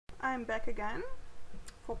I'm back again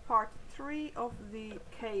for part 3 of the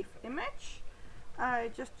cave image.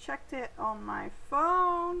 I just checked it on my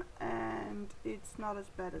phone and it's not as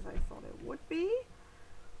bad as I thought it would be,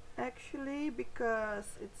 actually,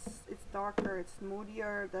 because it's darker, it's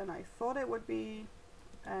moodier than I thought it would be,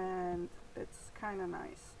 and it's kind of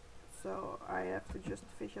nice. So I have to just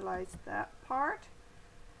visualize that part,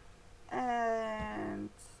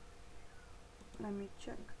 and let me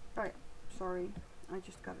check. Oh yeah, sorry, I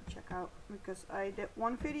just gotta check out because I did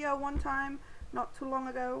one video one time not too long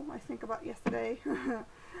ago, I think about yesterday,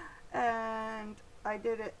 and I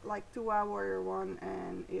did it like 2-hour one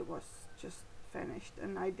and it was just finished,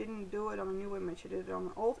 and I didn't do it on a new image, I did it on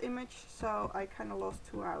an old image, so I kind of lost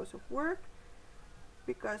 2 hours of work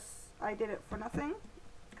because I did it for nothing,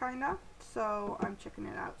 kinda. So I'm checking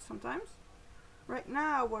it out sometimes. Right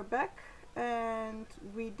now we're back, and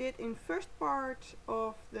we did in first part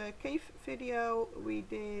of the cave video, we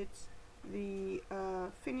did the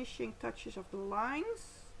finishing touches of the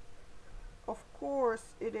lines. Of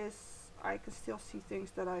course it is, I can still see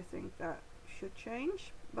things that I think that should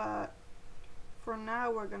change, but for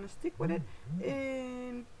now we're gonna stick with it.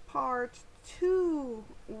 In part 2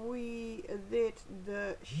 we did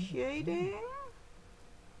the shading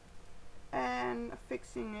and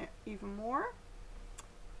fixing it even more,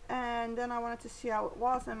 and then I wanted to see how it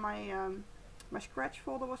was, and my scratch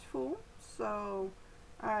folder was full, so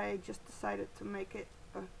I just decided to make it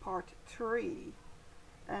a part 3,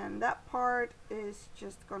 and that part is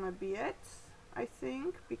just gonna be it, I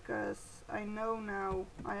think, because I know now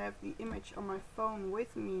I have the image on my phone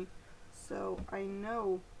with me, so I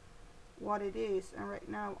know what it is, and right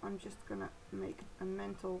now I'm just gonna make a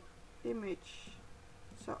mental image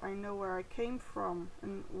so I know where I came from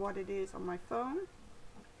and what it is on my phone,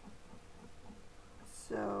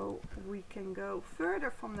 so we can go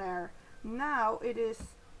further from there. Now it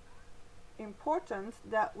is important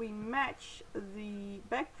that we match the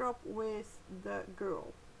backdrop with the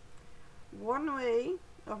girl. One way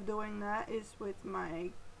of doing that is with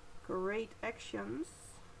my great actions,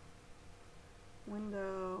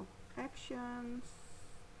 window actions,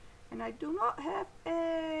 and I do not have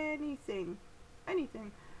anything.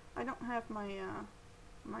 I don't have my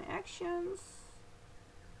my actions.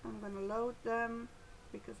 I'm gonna load them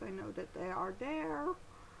because I know that they are there.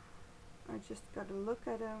 I just gotta look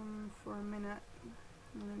at them for a minute.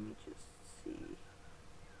 Let me just see.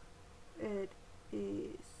 It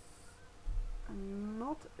is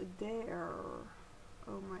not there.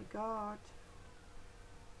 Oh my god.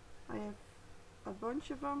 I have a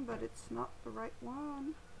bunch of them, but it's not the right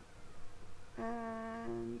one.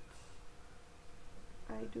 And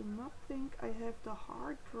I do not think I have the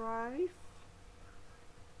hard drive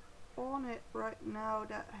on it right now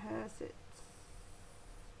that has it.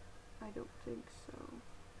 I don't think so.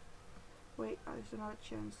 Wait, there's another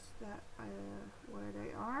chance that where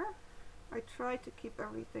they are. I try to keep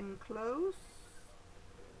everything close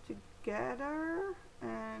together,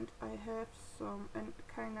 and I have some and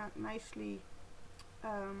kind of nicely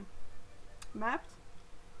mapped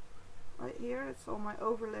right here. It's all my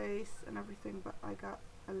overlays and everything, but I got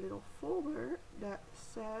a little folder that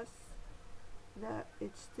says that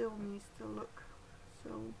it still needs to look,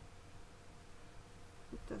 so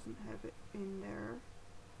it doesn't have it in there,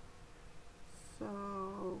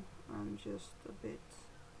 so I'm just a bit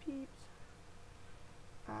peeped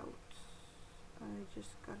out. I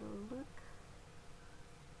just gotta look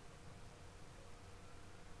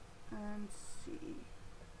and see.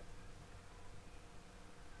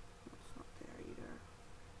 It's not there either.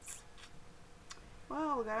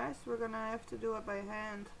 Well guys, we're gonna have to do it by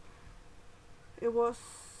hand. It was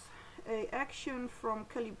a action from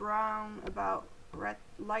Kelly Brown about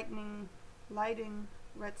lighting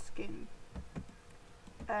red skin,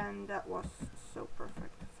 and that was so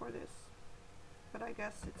perfect for this, but I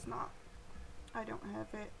guess it's not. I don't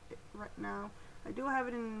have it right now. I do have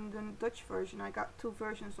it in the Dutch version. I got 2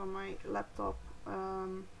 versions on my laptop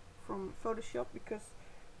from Photoshop, because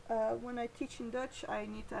when I teach in Dutch I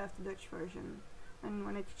need to have the Dutch version, and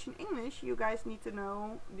when I teach in English you guys need to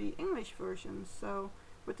know the English version. So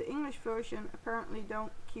with the English version apparently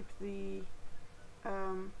don't keep the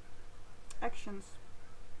actions,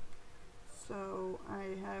 so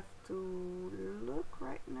I have to look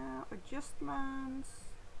right now. Adjustments,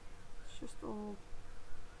 it's just all,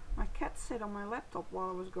 my cat sat on my laptop while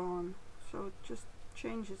I was gone, so it just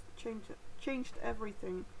changed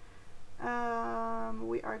everything.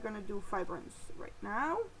 We are gonna do vibrance right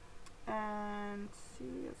now, and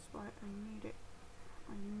see, that's why I need it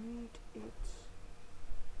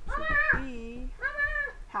to be.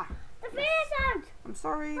 Ha! The fish out! I'm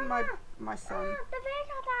sorry, Mama, my son. the fish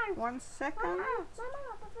out! 1 second. Mama,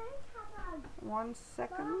 1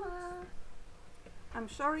 second. Mama. I'm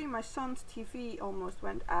sorry, my son's TV almost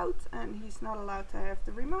went out and he's not allowed to have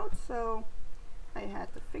the remote, so I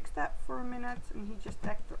had to fix that for a minute, and he just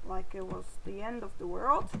acted like it was the end of the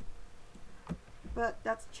world. But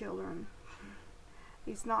that's children.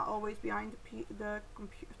 He's not always behind the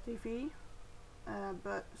computer TV,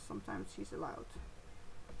 but sometimes he's allowed.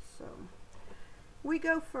 So we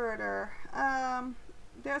go further.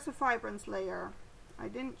 There's a vibrance layer. I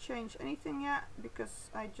didn't change anything yet because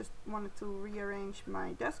I just wanted to rearrange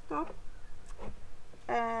my desktop.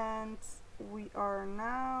 And we are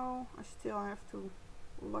now, I still have to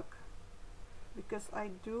look because I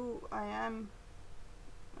am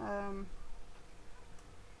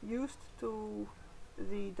used to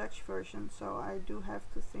the Dutch version, so I do have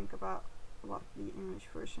to think about what the English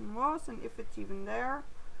version was and if it's even there.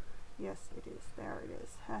 Yes, it is. There it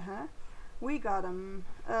is. Haha. We got them.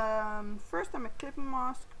 First I'm a clipping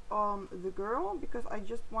mask on the girl because I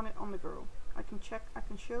just want it on the girl. I can check, I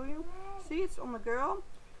can show you. See, it's on the girl.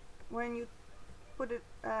 When you put it,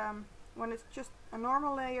 when it's just a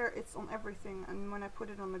normal layer, it's on everything, and when I put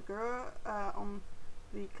it on the girl, on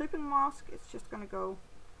the clipping mask, it's just gonna go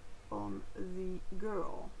on the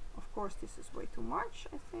girl. Of course, this is way too much,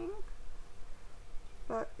 I think,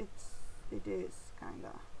 but it is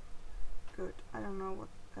kinda good. I don't know what.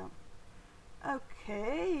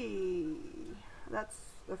 Okay,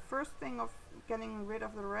 that's the first thing of getting rid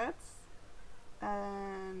of the reds,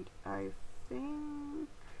 and I think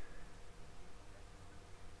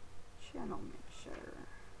channel mixer.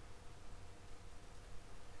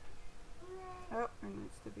 Oh, it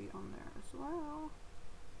needs to be on there as well.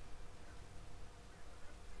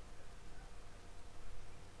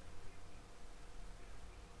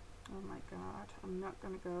 Oh my god, I'm not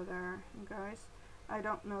gonna go there, you guys. I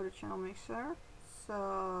don't know the channel mixer,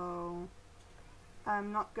 so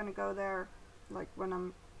I'm not gonna go there like when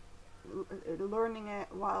I'm learning it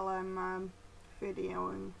while I'm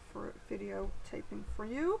video taping for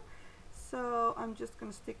you. So I'm just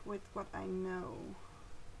gonna stick with what I know,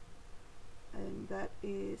 and that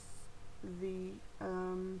is the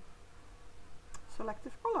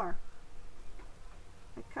selective color.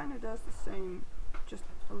 It kind of does the same, just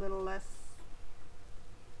a little less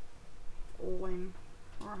all in,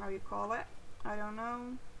 or how you call it. I don't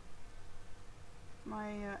know.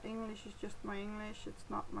 My English is just my English. It's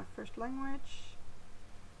not my first language.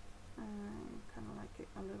 I kind of like it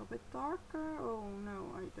a little bit darker. Oh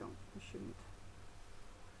no, I don't. I shouldn't.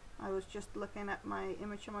 I was just looking at my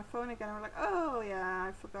image on my phone again and I'm like, oh yeah,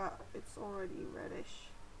 I forgot. It's already reddish.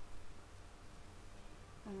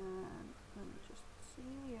 And let me just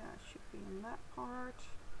see. Yeah, it should be in that part.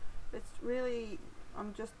 It's really,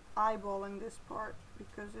 I'm just eyeballing this part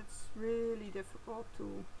because it's really difficult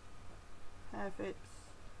to have it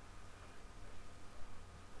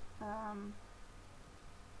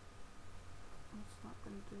it's not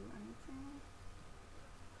going to do anything.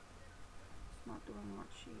 It's not doing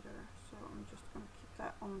much either, so I'm just going to keep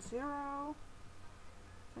that on 0.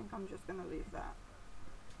 I think I'm just going to leave that.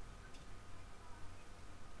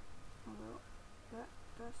 Although that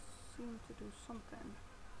does seem to do something.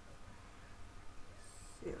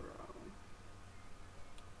 0.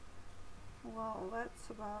 Well, that's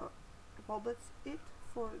about, well, that's it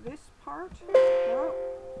for this part. No,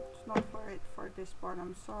 it's not for it for this part.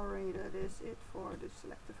 I'm sorry, that is it for the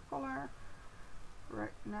selective color.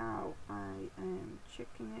 Right now I am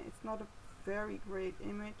checking it. It's not a very great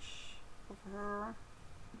image of her.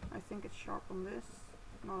 I think it's sharp on this,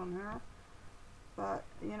 not on her. But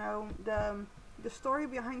you know, the story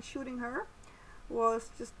behind shooting her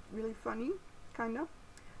was just really funny, kinda,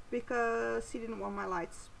 because she didn't want my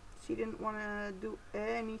lights. She didn't want to do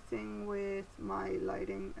anything with my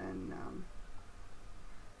lighting and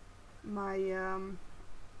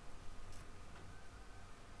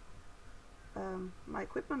my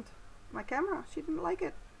equipment, my camera. She didn't like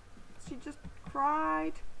it. She just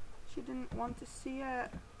cried. She didn't want to see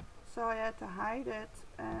it, so I had to hide it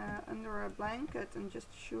under a blanket and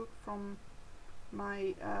just shoot from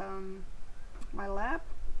my my lab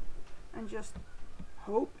and just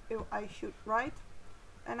hope I shoot right.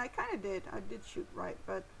 And I kind of did. I did shoot right,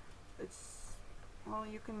 but it's, well,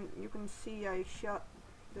 you can see I shot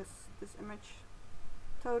this image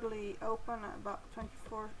totally open at about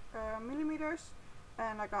 24 millimeters,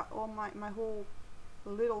 and I got all my whole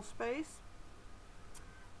little space,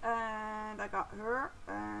 and I got her,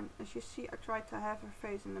 and as you see, I tried to have her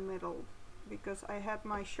face in the middle because I had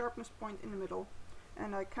my sharpness point in the middle,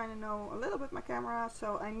 and I kind of know a little bit my camera,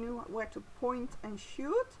 so I knew where to point and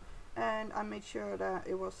shoot. And I made sure that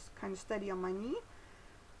it was kind of steady on my knee.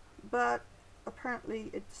 but apparently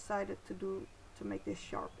it decided to make this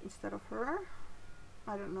sharp instead of her.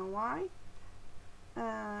 I don't know why.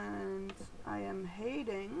 And I am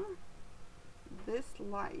hating this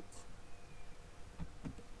light.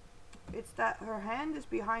 It's that her hand is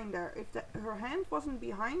behind her. If her hand wasn't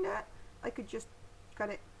behind it, I could just cut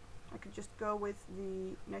it. I could just go with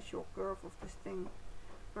the natural curve of this thing.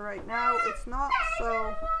 But right now it's not,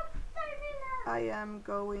 so I am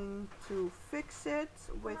going to fix it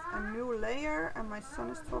with a new layer. And my son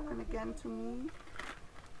is talking again to me.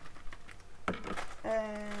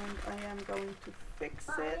 And I am going to fix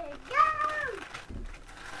it.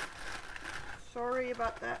 Sorry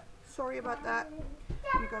about that. Sorry about that.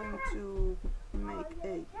 I'm going to make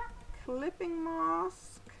a clipping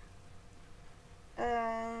mask.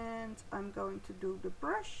 And I'm going to do the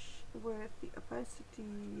brush with the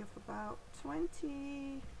opacity of about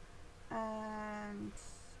 20. And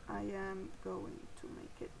I am going to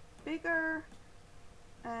make it bigger.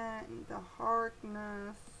 And the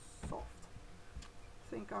hardness soft.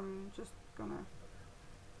 I think I'm just gonna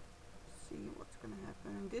see what's gonna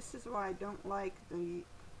happen. And this is why I don't like the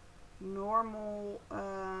normal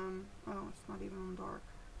oh, it's not even on dark,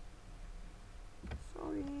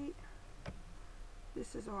 sorry.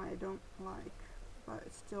 This is why I don't like, but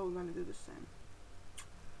it's still gonna do the same.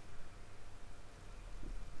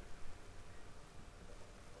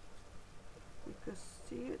 Because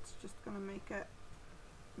see, it's just gonna make it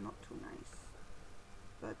not too nice,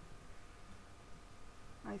 but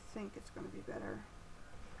I think it's gonna be better.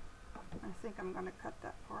 I think I'm gonna cut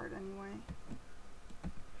that part anyway.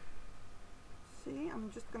 See,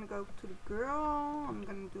 I'm just gonna go to the girl. I'm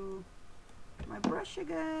gonna do my brush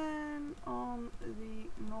again on the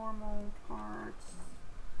normal parts.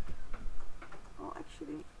 Well,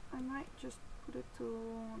 actually, I might just put it to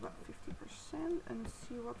about 50% and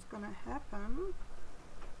see what's gonna happen.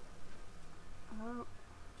 Oh,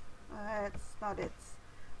 that's not it.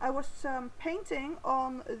 I was painting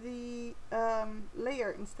on the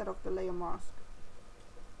layer instead of the layer mask.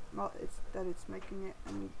 Not that it's making it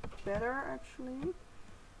any better actually,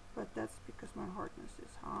 but that's because my hardness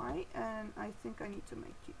is high, and I think I need to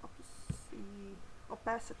make the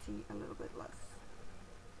opacity a little bit less.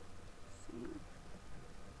 See,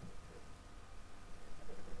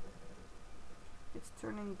 it's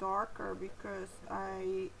turning darker because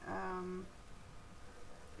I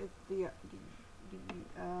the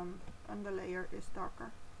underlayer is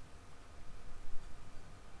darker.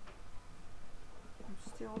 I'm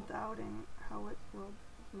still doubting how it will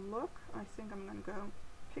look. I think I'm gonna go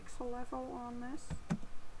pixel level on this.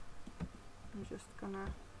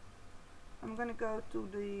 I'm gonna go to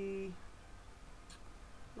the,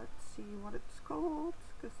 let's see what it's called,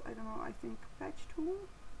 because I don't know, I think patch tool,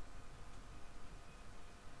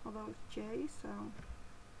 although it's J, so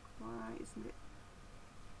why isn't it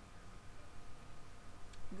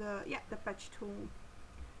the patch tool.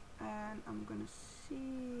 And I'm gonna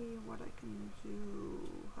see what I can do.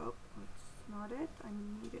 Oh, that's not it. I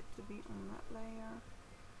need it to be on that layer.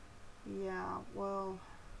 Yeah, well,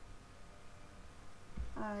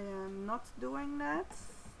 I am not doing that.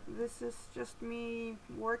 This is just me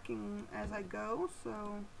working as I go,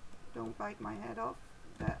 so don't bite my head off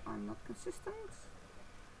that I'm not consistent,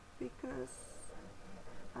 because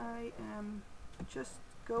I am just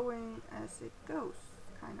going as it goes,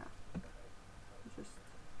 kinda. Just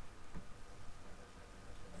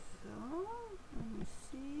so, let me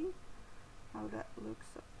see how that looks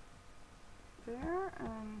up there,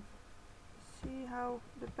 and see how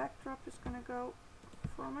the backdrop is gonna go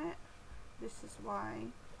from it. This is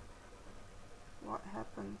why what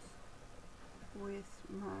happens with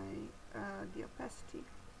my the opacity.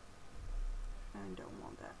 I don't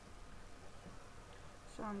want that.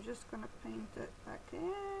 So I'm just gonna paint it back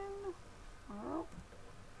in. Oh,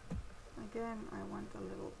 again, I went a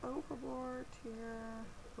little overboard here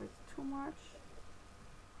with too much.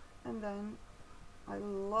 And then I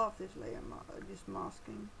love this layer, this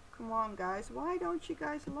masking. Come on, guys, why don't you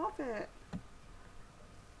guys love it?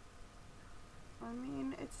 I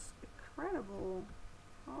mean, it's incredible.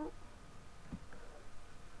 Oh,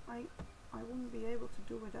 I wouldn't be able to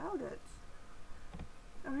do without it.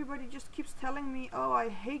 Everybody just keeps telling me, oh, I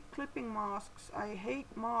hate clipping masks, I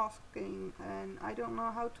hate masking, and I don't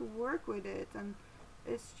know how to work with it, and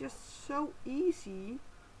it's just so easy.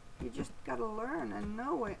 You just gotta learn and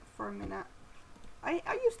know it for a minute.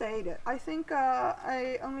 I used to hate it. I think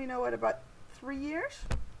I only know it about 3 years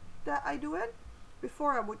that I do it.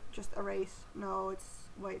 Before I would just erase. No,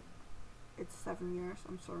 it's, wait, it's 7 years,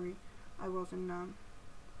 I'm sorry. I wasn't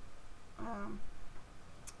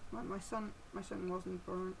my son wasn't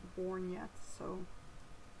born yet, so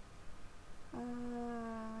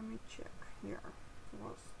here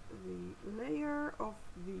was the layer of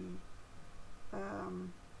the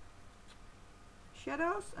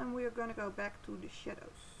shadows, and we are going to go back to the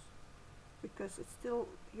shadows because it's still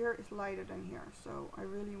here is lighter than here, so I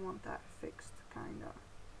really want that fixed kinda.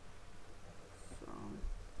 So,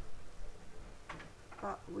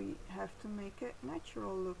 but we have to make it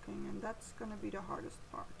natural looking, and that's gonna be the hardest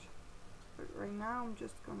part. But right now I'm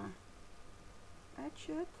just gonna etch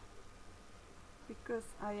it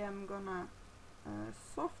because I am gonna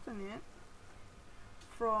soften it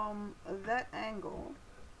from that angle.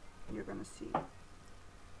 You're gonna see,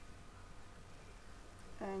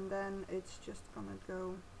 and then it's just gonna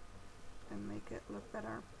go and make it look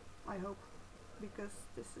better, I hope, because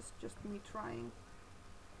this is just me trying.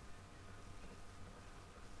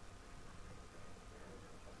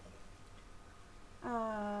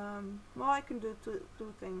 Well, I can do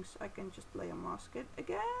two things. I can just layer mask it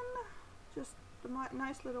again, just a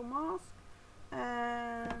nice little mask,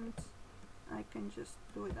 and I can just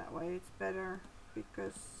do it that way. It's better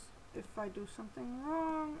because if I do something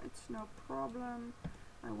wrong, it's no problem.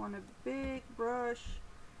 I want a big brush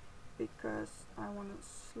because I want it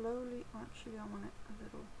slowly. Actually, I want it a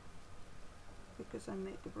little because I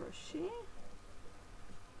made the brush. See?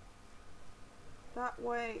 That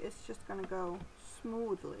way it's just gonna go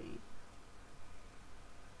smoothly.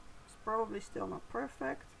 It's probably still not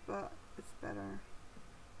perfect, but it's better.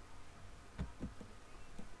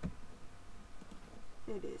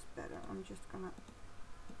 It is better. I'm just gonna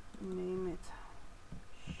name it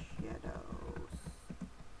shadows.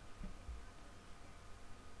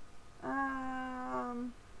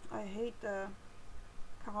 I hate the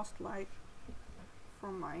cast light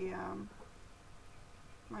from my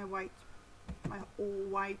my all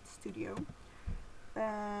white studio,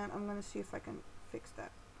 and I'm gonna see if I can fix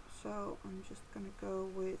that. So I'm just gonna go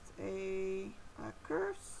with a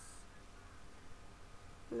curves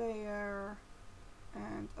layer,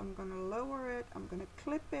 and I'm gonna lower it, I'm gonna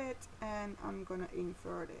clip it, and I'm gonna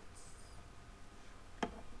invert it,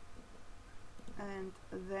 and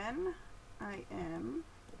then I am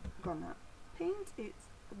gonna paint it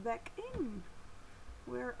back in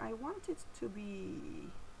where I want it to be.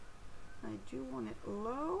 I do want it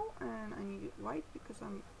low, and I need it white because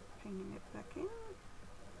I'm painting it back in.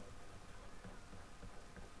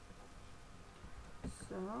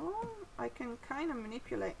 So I can kind of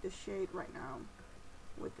manipulate the shade right now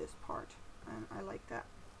with this part, and I like that.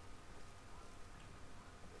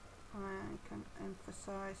 I can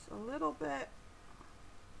emphasize a little bit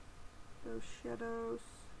those shadows.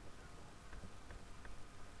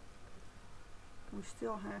 We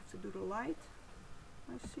still have to do the light.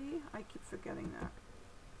 I see. I keep forgetting that.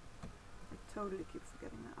 I totally keep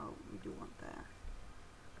forgetting that. Oh, we do want that.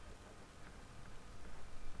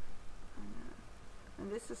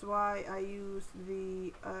 And this is why I use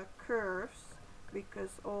the curves,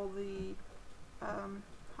 because all the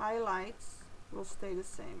highlights will stay the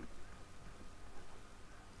same.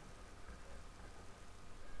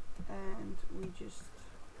 And we just,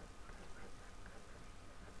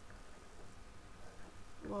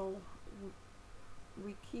 well,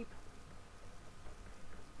 we keep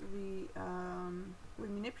the, we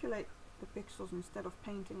manipulate the pixels instead of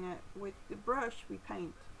painting it. With the brush we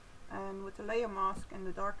paint, and with the layer mask and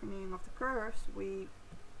the darkening of the curves we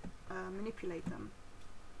manipulate them.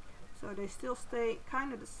 So they still stay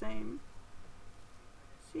kind of the same.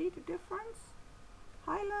 See the difference?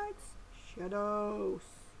 Highlights, shadows.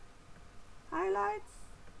 Highlights,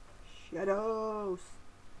 shadows.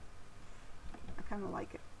 I kind of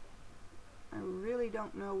like it. I really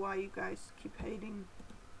don't know why you guys keep hating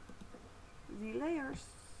the layers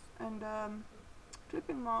and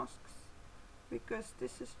clipping masks, because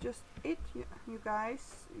this is just it, you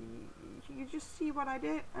guys. You just see what I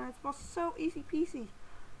did, and it was so easy peasy.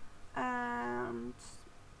 And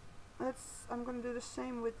I'm gonna do the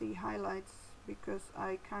same with the highlights, because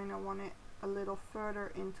I kind of want it a little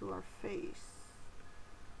further into our face.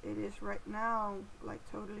 It is right now like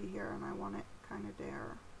totally here, and I want it kind of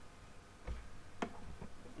there.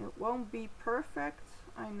 It won't be perfect,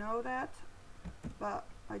 I know that, but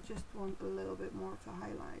I just want a little bit more of the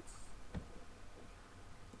highlights.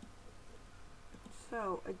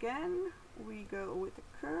 So again, we go with the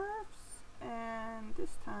curves, and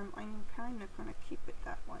this time I'm kind of gonna keep it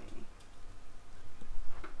that way.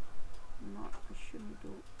 I shouldn't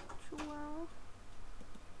do too well.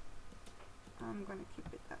 I'm gonna keep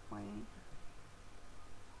it that way.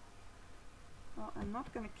 Well, I'm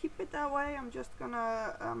not gonna keep it that way. I'm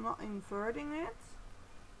not inverting it.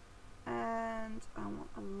 And I want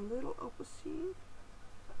a little opacity,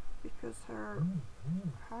 because her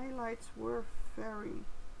highlights were very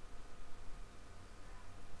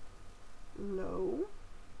low,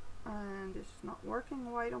 and this is not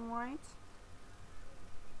working white on white.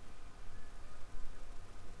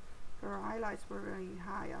 Her highlights were very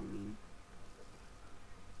high, I mean.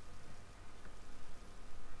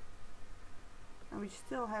 And we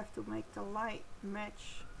still have to make the light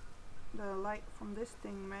match, the light from this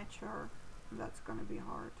thing match her. And that's gonna be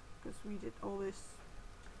hard, because we did all this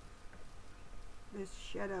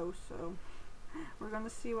shadow, so we're gonna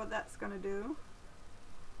see what that's gonna do.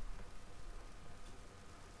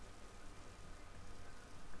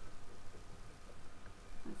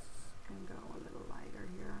 This can go a little lighter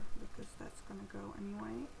here, because that's gonna go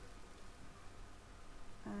anyway.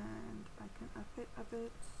 And I can up it a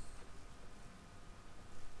bit.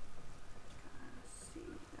 See,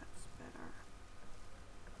 that's better.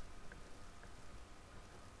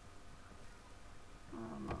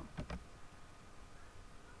 Oh no.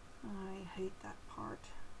 I hate that part.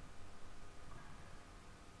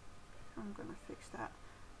 I'm gonna fix that.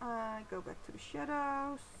 Go back to the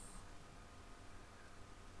shadows.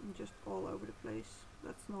 I'm just all over the place.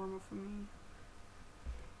 That's normal for me.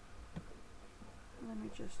 Let me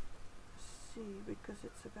just see, because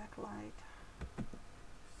it's a backlight.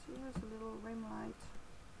 See, there's a little rim light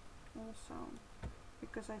also,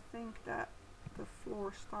 because I think that the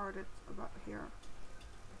floor started about here.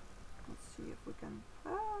 Let's see if we can.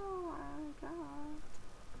 Oh my god,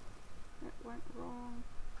 it went wrong.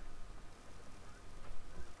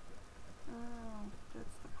 Oh,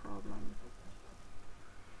 that's the problem.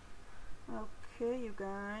 Okay, you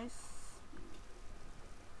guys.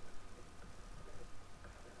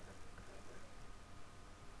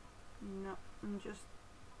 No, I'm just.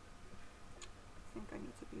 I think I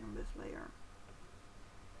need to be on this layer.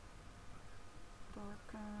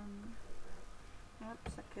 Darken. Yep,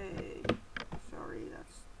 it's okay. Sorry,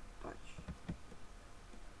 that's Dutch.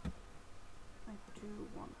 I do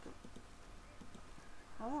want to.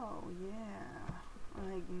 Oh yeah,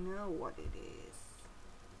 I know what it is.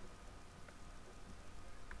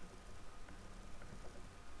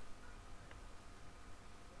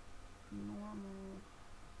 Normal.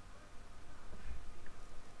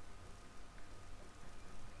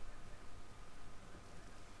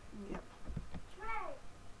 Yep.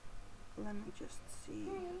 Let me just see.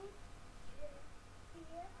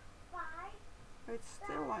 It's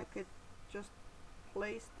still like it just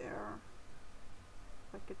placed there.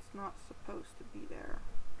 Like it's not supposed to be there.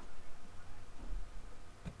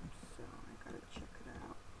 So I gotta check it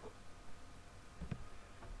out.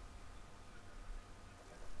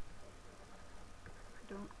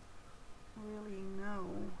 I don't really know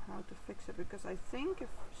how to fix it, because I think if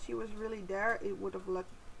she was really there, it would have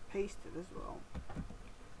looked pasted as well.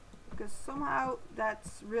 Because somehow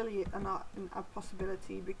that's really a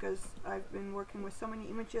possibility, because I've been working with so many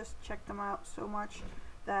images, checked them out so much,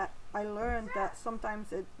 that I learned that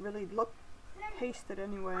sometimes it really looked pasted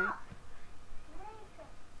anyway,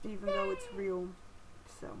 even though it's real.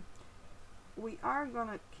 So we are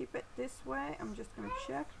gonna keep it this way. I'm just gonna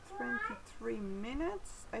check. 23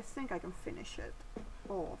 minutes. I think I can finish it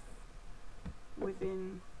off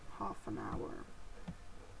within half an hour.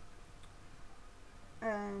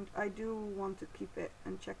 And I do want to keep it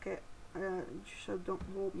and check it, so don't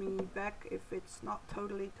hold me back if it's not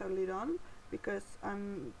totally done, because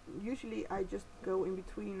usually I just go in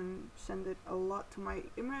between and send it a lot to my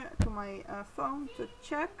phone to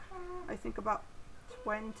check. I think about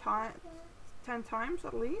 10 times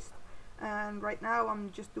at least, and right now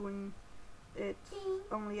I'm just doing it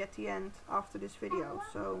only at the end after this video.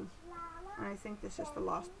 So, and I think this is the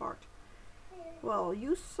last part. Well,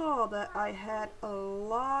 you saw that I had a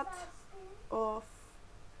lot of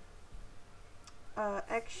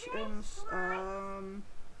actions,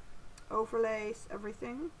 overlays,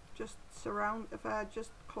 everything. Just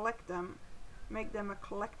just collect them, make them a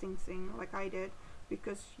collecting thing like I did,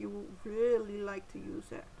 because you really like to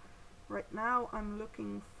use it. Right now I'm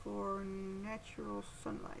looking for natural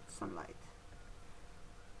sunlight,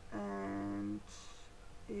 and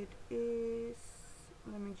it is,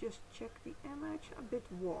 let me just check the image, a bit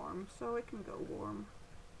warm, so it can go warm.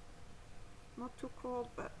 Not too cold,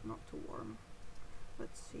 but not too warm.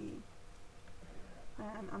 Let's see.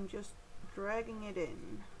 And I'm just dragging it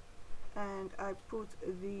in, and I put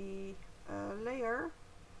the layer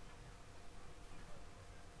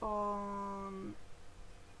on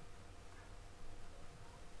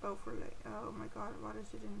overlay. Oh my god, what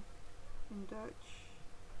is it in Dutch?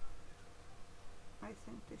 I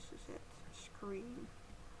think this is it. Screen.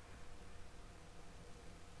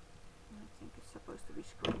 I think it's supposed to be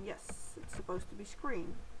screen. Yes, it's supposed to be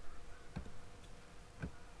screen.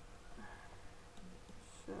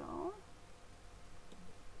 So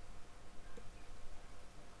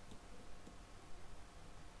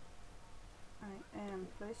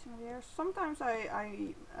here. Sometimes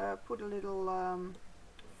I put a little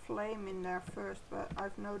flame in there first, but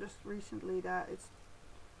I've noticed recently that it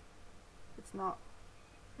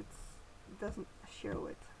doesn't show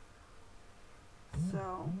it.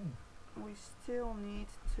 So we still need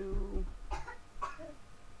to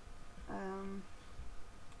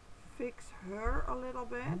fix her a little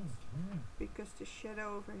bit, because the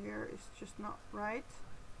shadow over here is just not right,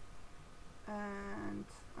 and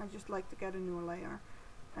I just like to get a new layer.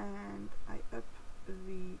 And I up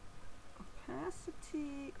the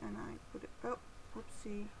opacity and I put it up.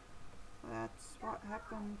 Oopsie, that's what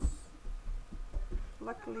happens.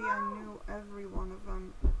 Luckily I knew every one of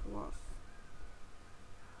them was.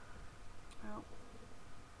 Oh.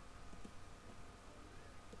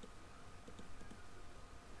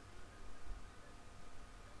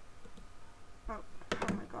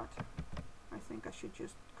 Oh my god. I think I should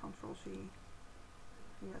just Control C.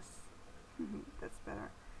 Yes. That's better.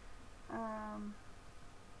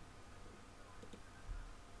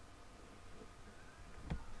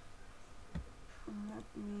 Let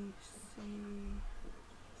me see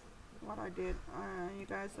what I did. You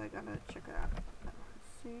guys, I gotta check it out.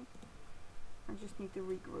 Let's see. I just need to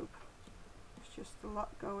regroup. There's just a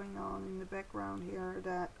lot going on in the background here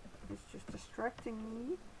that is just distracting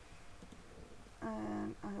me.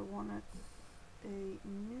 And I wanted a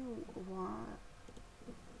new one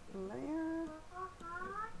layer.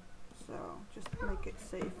 So just make it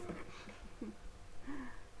safe.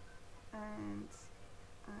 And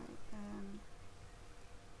I am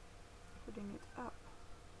putting it up.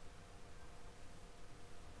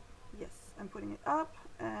 Yes, I'm putting it up,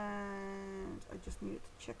 and I just needed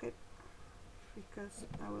to check it because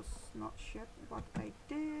I was not sure what I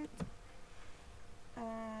did.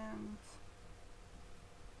 And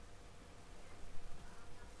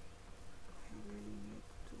I really need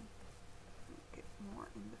to make it more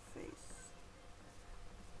in the face.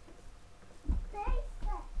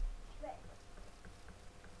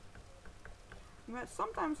 But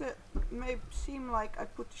sometimes it may seem like I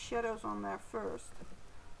put the shadows on there first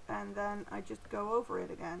and then I just go over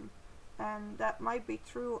it again, and that might be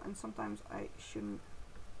true, and sometimes I shouldn't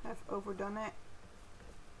have overdone it,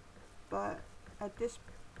 but at this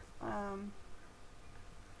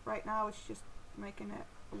right now it's just making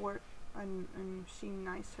it work and seem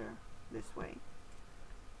nicer this way.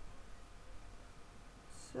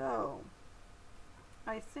 So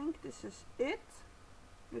I think this is it.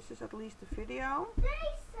 This is at least a video.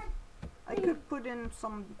 I could put in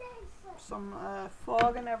some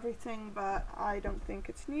fog and everything, but I don't think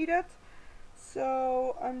it's needed.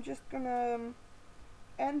 So I'm just gonna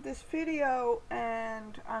end this video,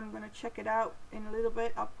 and I'm gonna check it out in a little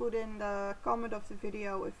bit. I'll put in the comment of the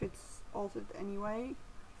video if it's altered anyway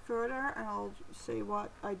further, and I'll say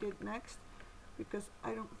what I did next, because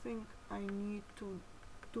I don't think I need to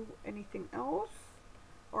do anything else.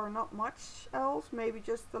 Or not much else, maybe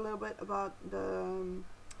just a little bit about the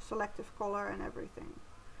selective color and everything.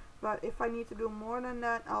 But if I need to do more than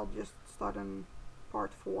that, I'll just start on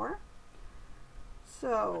part 4.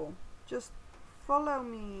 So just follow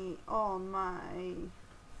me on my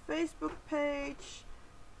Facebook page,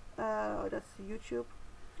 that's YouTube,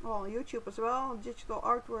 well, YouTube as well, Digital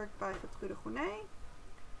Artwork by Gertrude Gounet,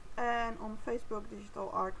 and on Facebook, Digital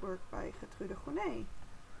Artwork by Gertrude Gounet.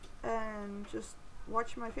 And just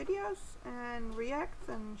watch my videos and react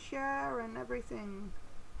and share and everything.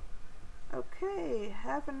 Okay,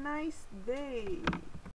 have a nice day.